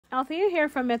Althea here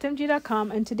from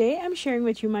metmg.com, and today I'm sharing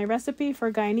with you my recipe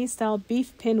for Guyanese Style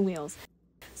Beef Pinwheels.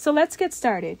 So let's get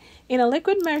started. In a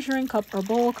liquid measuring cup or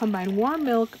bowl, combine warm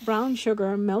milk, brown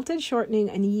sugar, melted shortening,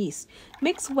 and yeast.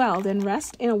 Mix well, then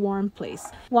rest in a warm place.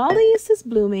 While the yeast is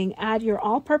blooming, add your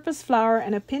all-purpose flour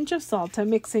and a pinch of salt to a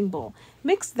mixing bowl.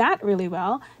 Mix that really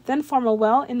well, then form a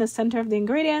well in the center of the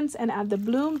ingredients and add the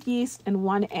bloomed yeast and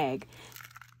 1 egg.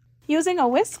 Using a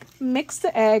whisk, mix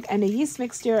the egg and the yeast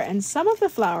mixture and some of the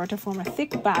flour to form a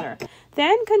thick batter.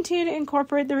 Then continue to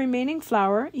incorporate the remaining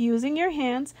flour using your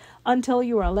hands until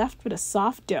you are left with a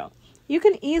soft dough. You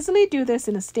can easily do this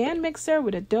in a stand mixer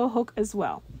with a dough hook as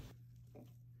well.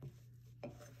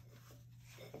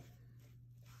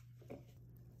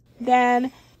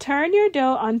 Then turn your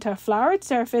dough onto a floured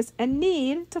surface and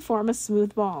knead to form a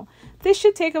smooth ball. This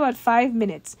should take about 5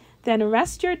 minutes. Then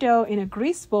rest your dough in a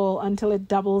grease bowl until it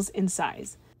doubles in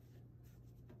size.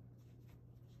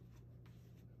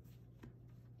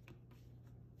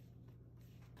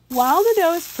 While the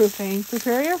dough is proofing,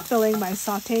 prepare your filling by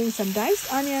sauteing some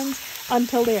diced onions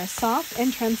until they are soft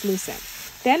and translucent.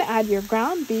 Then add your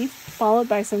ground beef, followed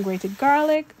by some grated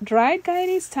garlic, dried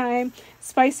Guyanese thyme,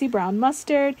 spicy brown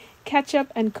mustard,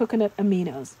 ketchup, and coconut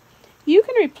aminos. You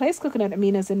can replace coconut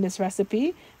aminos in this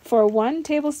recipe for 1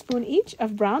 tablespoon each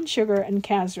of brown sugar and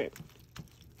casrib.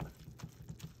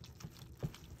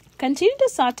 Continue to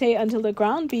saute until the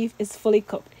ground beef is fully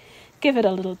cooked. Give it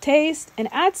a little taste and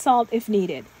add salt if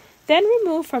needed. Then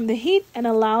remove from the heat and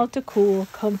allow to cool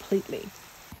completely.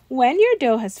 When your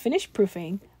dough has finished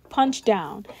proofing, punch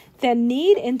down, then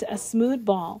knead into a smooth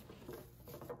ball.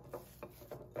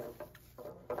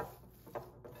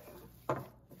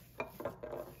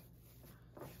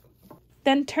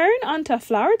 Then turn onto a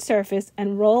floured surface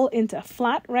and roll into a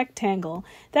flat rectangle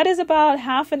that is about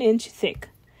 1/2 inch thick.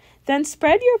 Then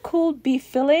spread your cooled beef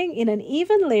filling in an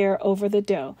even layer over the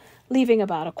dough, leaving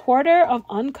about 1/4 of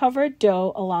uncovered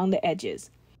dough along the edges.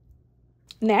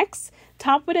 Next,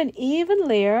 top with an even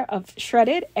layer of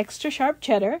shredded extra sharp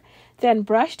cheddar, then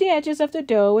brush the edges of the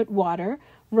dough with water,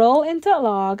 roll into a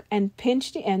log, and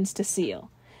pinch the ends to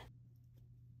seal.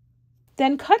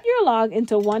 Then cut your log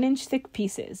into 1 inch thick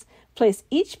pieces. Place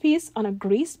each piece on a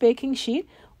greased baking sheet,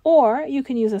 or you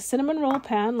can use a cinnamon roll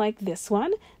pan like this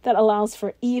one that allows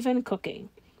for even cooking.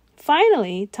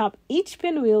 Finally, top each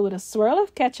pinwheel with a swirl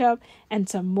of ketchup and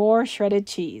some more shredded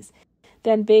cheese.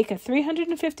 Then bake at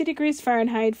 350 degrees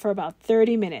Fahrenheit for about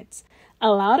 30 minutes.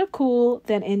 Allow to cool,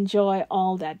 then enjoy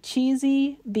all that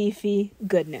cheesy, beefy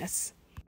goodness.